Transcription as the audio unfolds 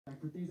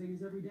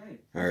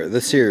Alright,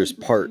 this here is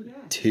part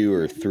 2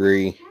 or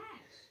 3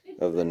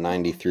 of the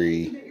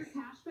 93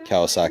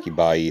 Kawasaki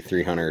Bayou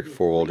 300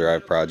 four-wheel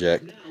drive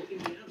project.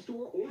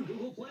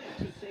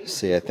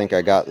 See, I think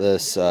I got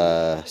this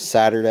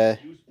Saturday,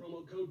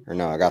 or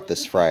no, I got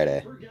this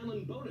Friday.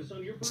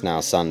 It's now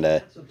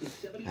Sunday.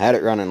 I had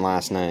it running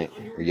last night,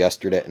 or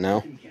yesterday,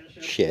 no?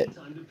 Shit.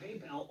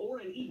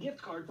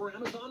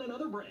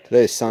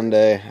 Today's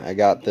Sunday, I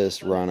got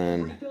this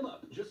running.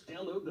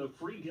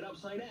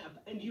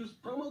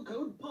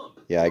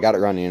 Yeah, I got it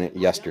running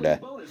yesterday,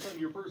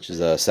 which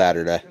is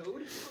Saturday.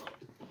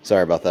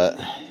 Sorry about that.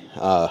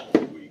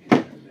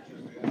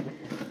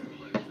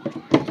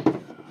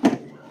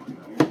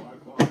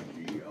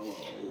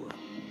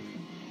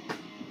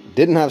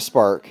 Didn't have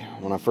spark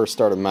when I first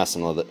started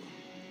messing with it.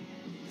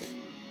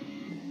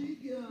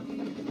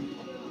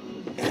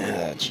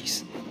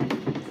 Jeez.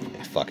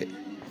 Yeah, fuck it.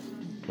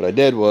 What I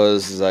did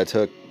was I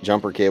took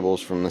jumper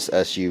cables from this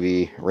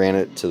SUV, ran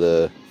it to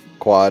the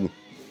quad.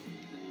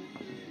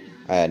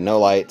 I had no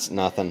lights,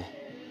 nothing.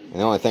 And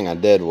the only thing I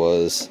did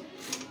was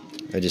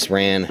I just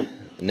ran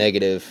the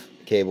negative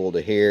cable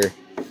to here,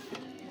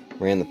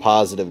 ran the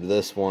positive to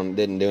this one,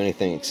 didn't do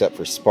anything except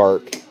for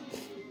spark.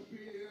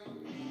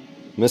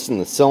 Missing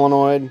the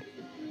solenoid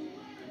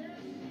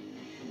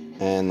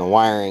and the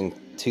wiring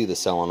to the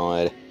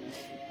solenoid.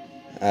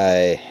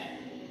 I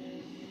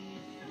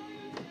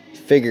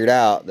figured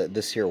out that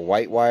this here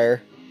white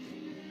wire,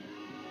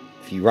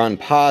 if you run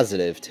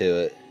positive to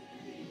it,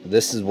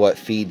 this is what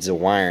feeds a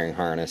wiring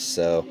harness.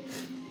 So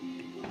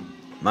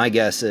my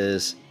guess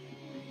is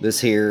this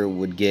here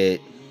would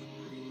get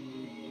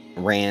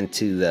ran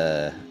to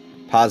the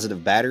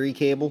positive battery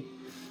cable,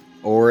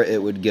 or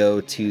it would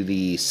go to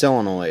the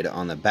solenoid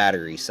on the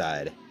battery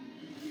side.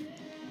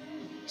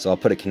 So I'll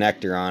put a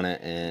connector on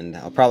it, and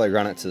I'll probably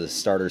run it to the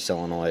starter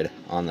solenoid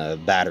on the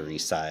battery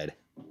side.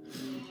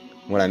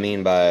 What I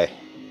mean by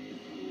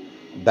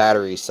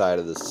battery side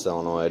of the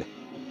solenoid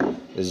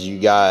is you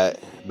got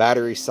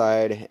battery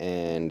side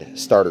and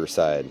starter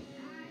side.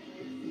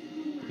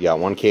 You got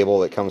one cable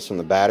that comes from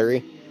the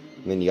battery,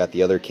 and then you got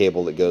the other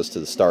cable that goes to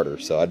the starter.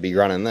 So I'd be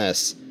running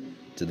this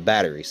to the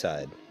battery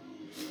side.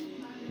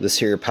 This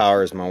here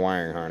powers my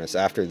wiring harness.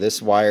 After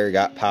this wire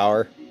got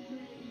power,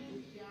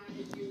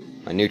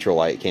 my neutral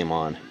light came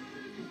on.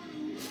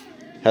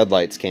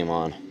 Headlights came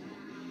on.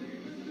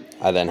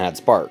 I then had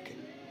spark.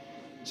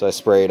 So I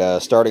sprayed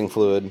starting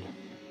fluid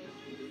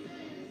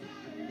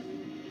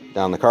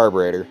down the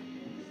carburetor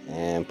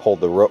and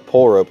pulled the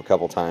pull rope a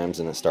couple times,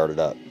 and it started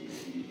up.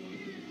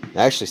 It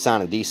actually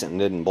sounded decent and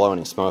didn't blow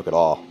any smoke at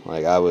all.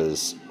 Like, I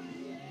was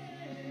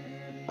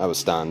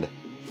stunned.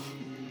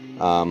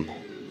 I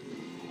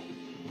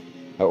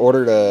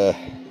ordered a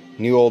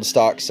new old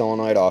stock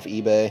solenoid off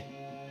eBay.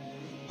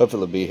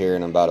 Hopefully it'll be here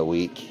in about a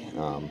week.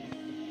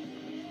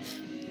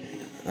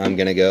 I'm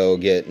gonna go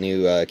get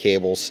new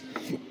cables.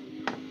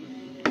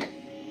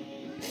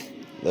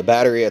 The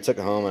battery, I took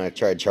it home and I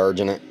tried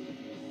charging it.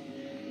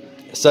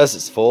 It says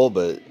it's full,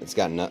 but it's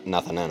got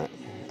nothing in it.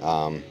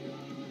 I'm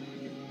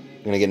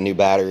gonna get a new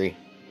battery.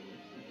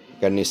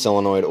 Got a new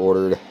solenoid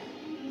ordered.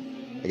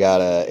 I got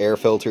a air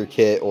filter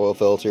kit, oil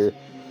filter,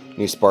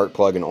 new spark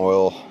plug and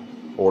oil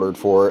ordered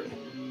for it.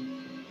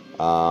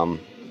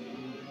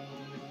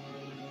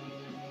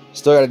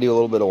 Still got to do a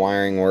little bit of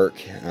wiring work.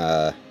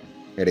 Got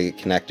to get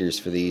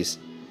connectors for these,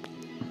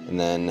 and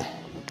then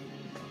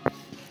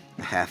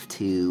I have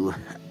to.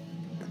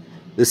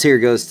 This here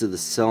goes to the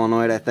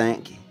solenoid, I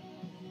think.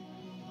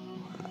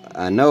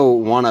 I know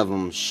one of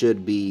them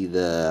should be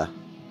the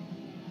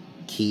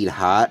keyed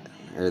hot,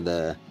 or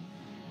it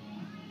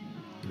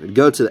would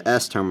go to the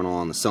S terminal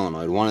on the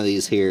solenoid. One of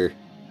these here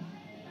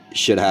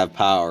should have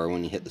power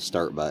when you hit the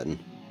start button.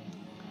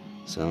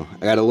 So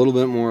I got a little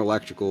bit more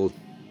electrical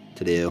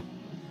to do.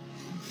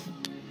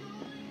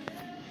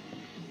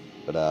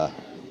 But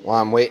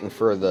while I'm waiting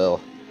for the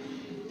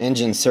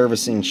engine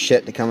servicing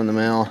shit to come in the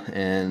mail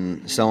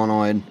and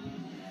solenoid,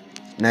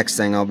 next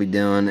thing I'll be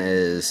doing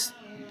is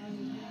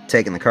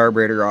taking the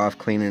carburetor off,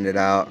 cleaning it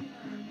out,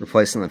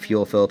 replacing the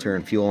fuel filter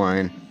and fuel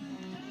line.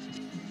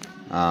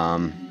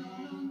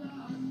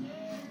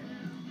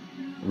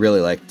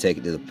 Really like to take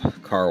it to the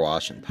car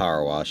wash and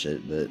power wash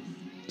it, but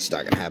it's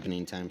not gonna happen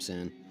anytime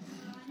soon.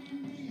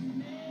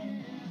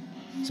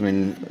 So, I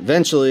mean,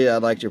 eventually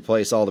I'd like to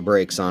replace all the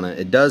brakes on it.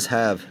 It does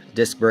have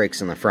disc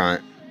brakes in the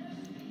front,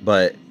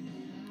 but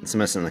it's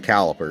missing the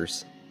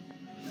calipers.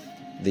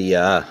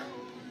 The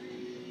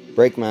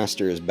brake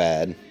master is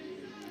bad.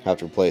 Have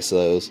to replace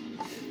those.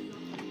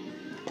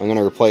 I'm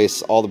gonna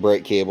replace all the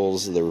brake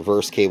cables. The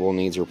reverse cable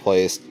needs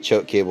replaced.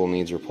 Choke cable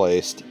needs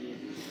replaced.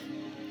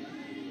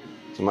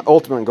 So my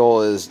ultimate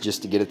goal is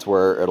just to get it to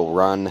where it'll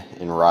run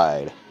and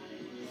ride.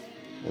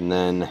 And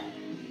then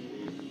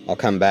I'll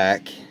come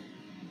back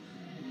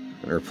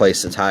and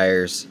replace the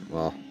tires.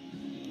 Well,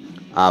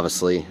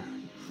 obviously,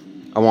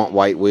 I want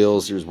white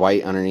wheels. There's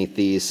white underneath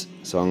these.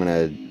 So I'm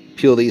going to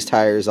peel these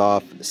tires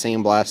off,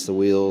 sandblast the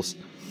wheels.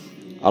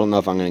 I don't know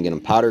if I'm going to get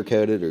them powder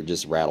coated or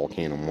just rattle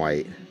can them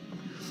white.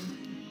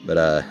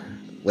 But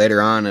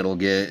Later on, it'll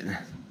get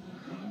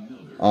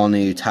all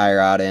new tie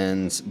rod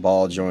ends,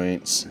 ball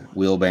joints,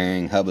 wheel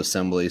bearing, hub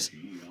assemblies.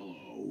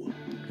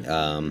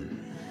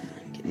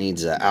 It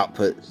needs an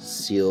output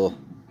seal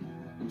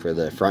for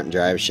the front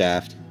drive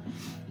shaft.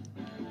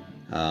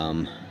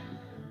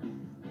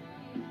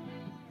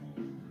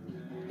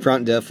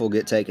 Front diff will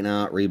get taken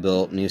out,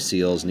 rebuilt, new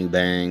seals, new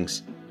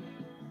bearings.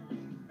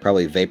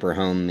 Probably vapor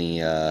hone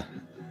the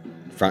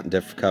front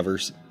diff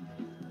covers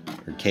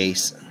or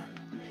case.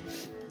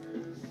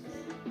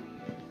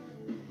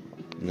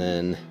 And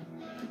then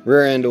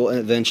rear end will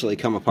eventually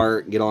come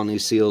apart, get all new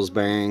seals,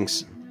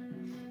 bearings,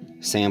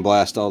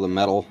 sandblast all the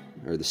metal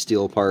or the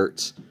steel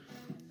parts.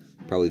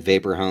 Probably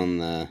vapor hone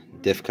the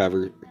diff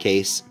cover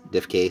case,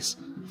 diff case.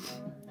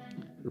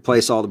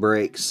 Replace all the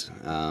brakes.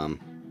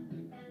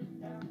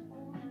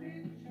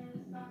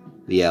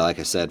 Yeah, like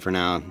I said, for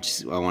now,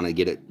 I want to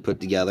get it put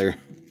together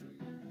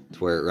to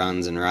where it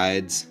runs and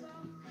rides.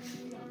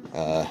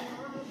 A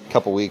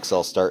couple weeks,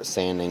 I'll start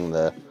sanding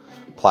the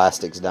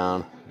plastics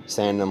down,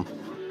 sand them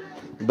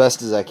the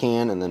best as I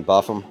can, and then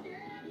buff them.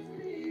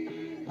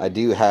 I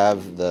do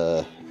have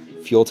the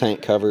fuel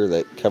tank cover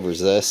that covers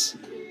this,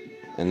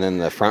 and then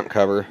the front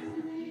cover.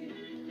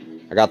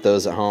 I got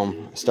those at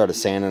home. I started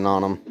sanding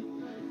on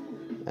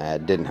them. I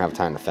didn't have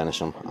time to finish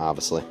them,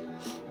 obviously.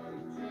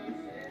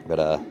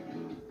 But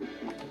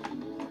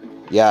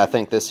yeah, I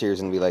think this here is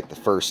going to be like the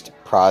first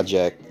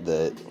project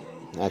that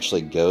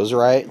actually goes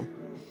right.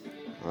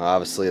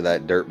 Obviously,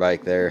 that dirt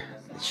bike there,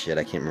 shit,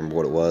 I can't remember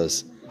what it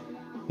was.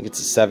 I think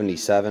it's a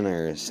 77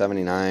 or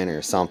 79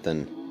 or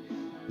something.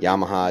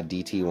 Yamaha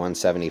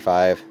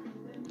DT175.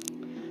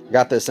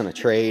 Got this in a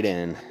trade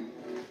and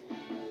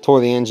tore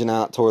the engine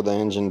out, tore the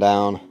engine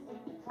down,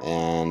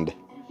 and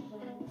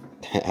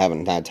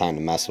haven't had time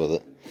to mess with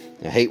it.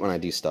 I hate when I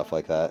do stuff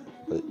like that,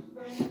 but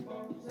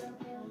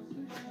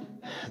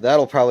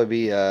that'll probably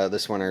be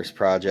this winter's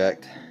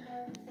project.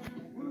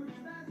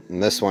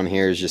 And this one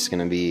here is just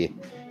going to be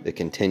the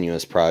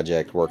continuous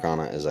project, work on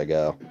it as I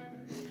go.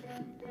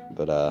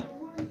 But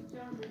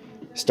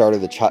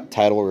started the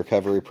title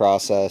recovery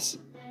process.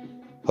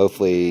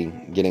 Hopefully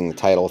getting the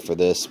title for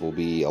this will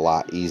be a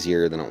lot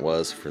easier than it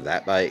was for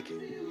that bike.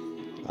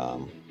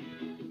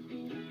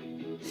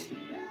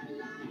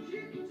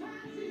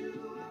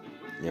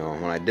 You know,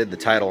 when I did the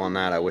title on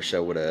that, I wish I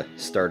would have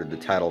started the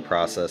title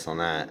process on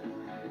that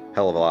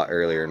hell of a lot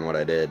earlier than what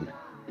I did.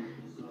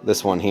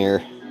 This one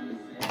here,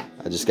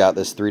 I just got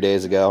this 3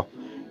 days ago,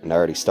 and I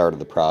already started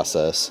the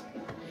process.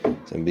 So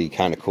it'd be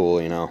kind of cool,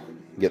 you know,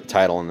 get the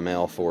title in the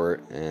mail for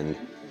it and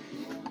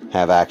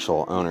have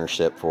actual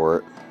ownership for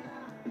it.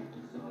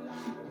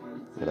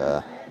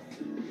 But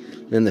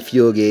then the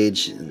fuel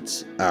gauge,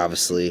 it's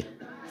obviously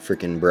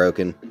freaking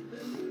broken.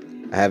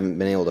 I haven't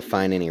been able to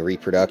find any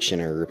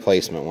reproduction or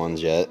replacement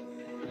ones yet.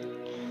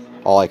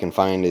 All I can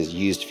find is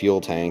used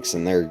fuel tanks,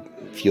 and their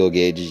fuel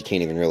gauges, you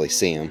can't even really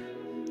see them.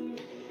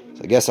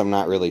 So I guess I'm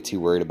not really too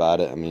worried about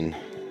it. I mean,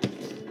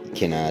 you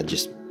can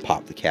just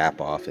pop the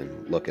cap off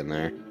and look in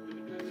there.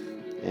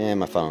 And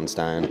my phone's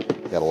dying.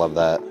 Gotta love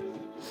that.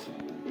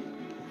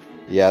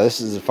 Yeah, this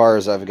is as far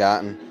as I've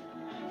gotten.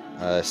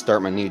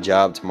 Start my new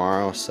job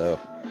tomorrow, so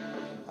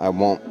I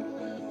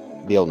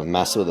won't be able to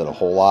mess with it a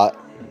whole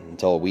lot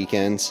until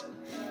weekends.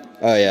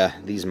 Oh yeah,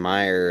 these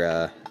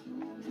Meyer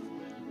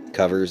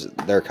covers,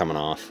 they're coming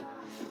off.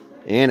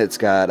 And it's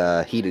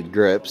got heated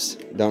grips.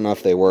 Don't know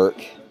if they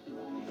work.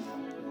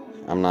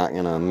 I'm not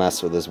gonna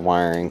mess with this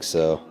wiring,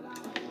 so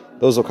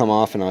those will come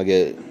off and I'll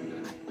get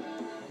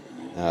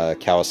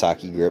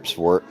Kawasaki grips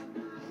for it.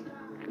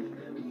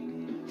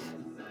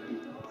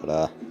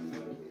 But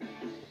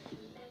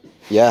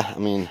yeah, I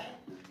mean,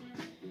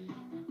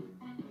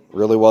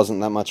 really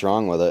wasn't that much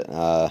wrong with it.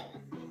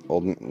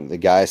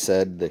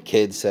 The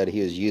kid said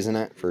he was using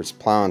it for his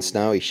plowing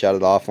snow. He shut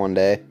it off one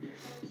day,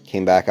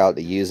 came back out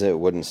to use it, it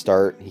wouldn't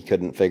start. He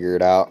couldn't figure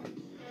it out.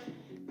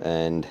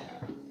 And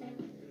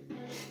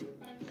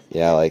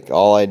yeah, like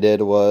all I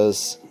did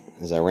was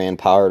I ran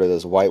power to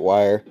this white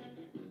wire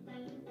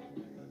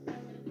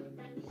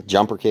with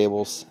jumper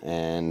cables,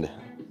 and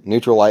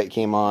neutral light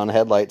came on,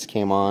 headlights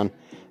came on.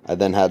 I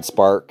then had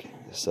spark,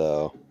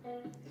 so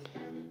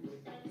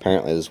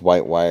apparently this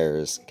white wire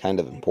is kind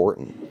of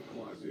important.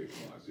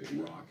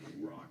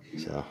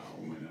 So,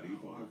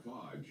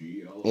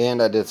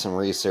 and I did some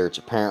research.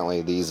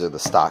 Apparently these are the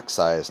stock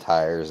size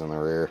tires in the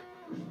rear.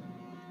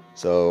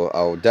 So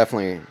I'll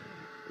definitely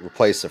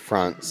replace the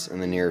fronts in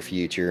the near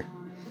future.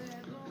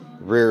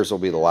 Rears will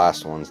be the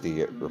last ones to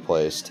get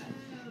replaced.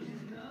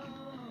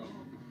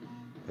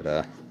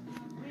 But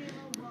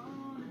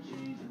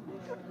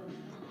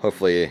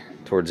hopefully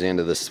towards the end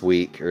of this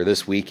week or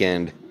this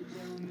weekend,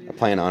 I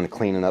plan on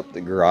cleaning up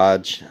the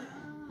garage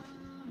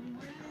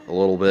a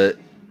little bit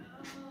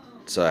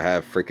so I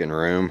have freaking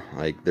room.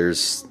 Like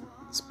this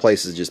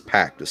place is just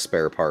packed with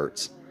spare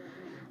parts,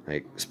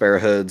 like spare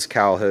hoods,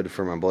 cowl hood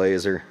for my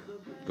Blazer,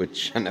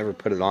 which I never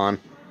put it on,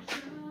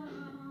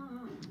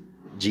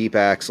 Jeep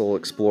axle,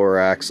 Explorer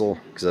axle,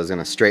 because I was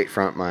gonna straight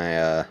front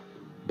my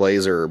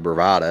Blazer or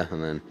Bravada,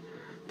 and then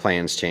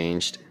plans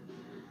changed.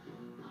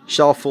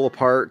 shelf full of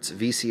parts,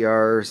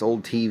 VCRs,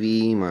 old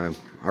TV, my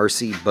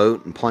RC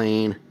boat and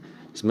plane,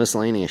 some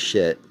miscellaneous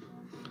shit.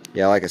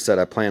 Yeah, like I said,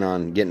 I plan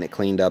on getting it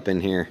cleaned up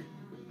in here.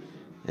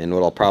 And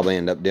what I'll probably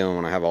end up doing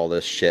when I have all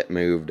this shit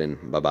moved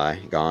and bye-bye,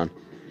 gone,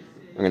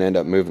 I'm going to end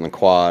up moving the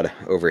quad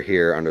over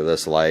here under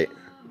this light.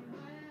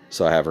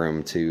 So I have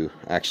room to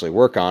actually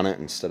work on it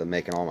instead of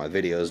making all my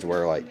videos to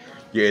where like,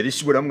 yeah, this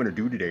is what I'm going to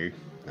do today.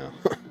 No.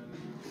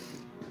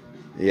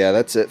 Yeah,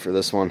 that's it for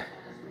this one.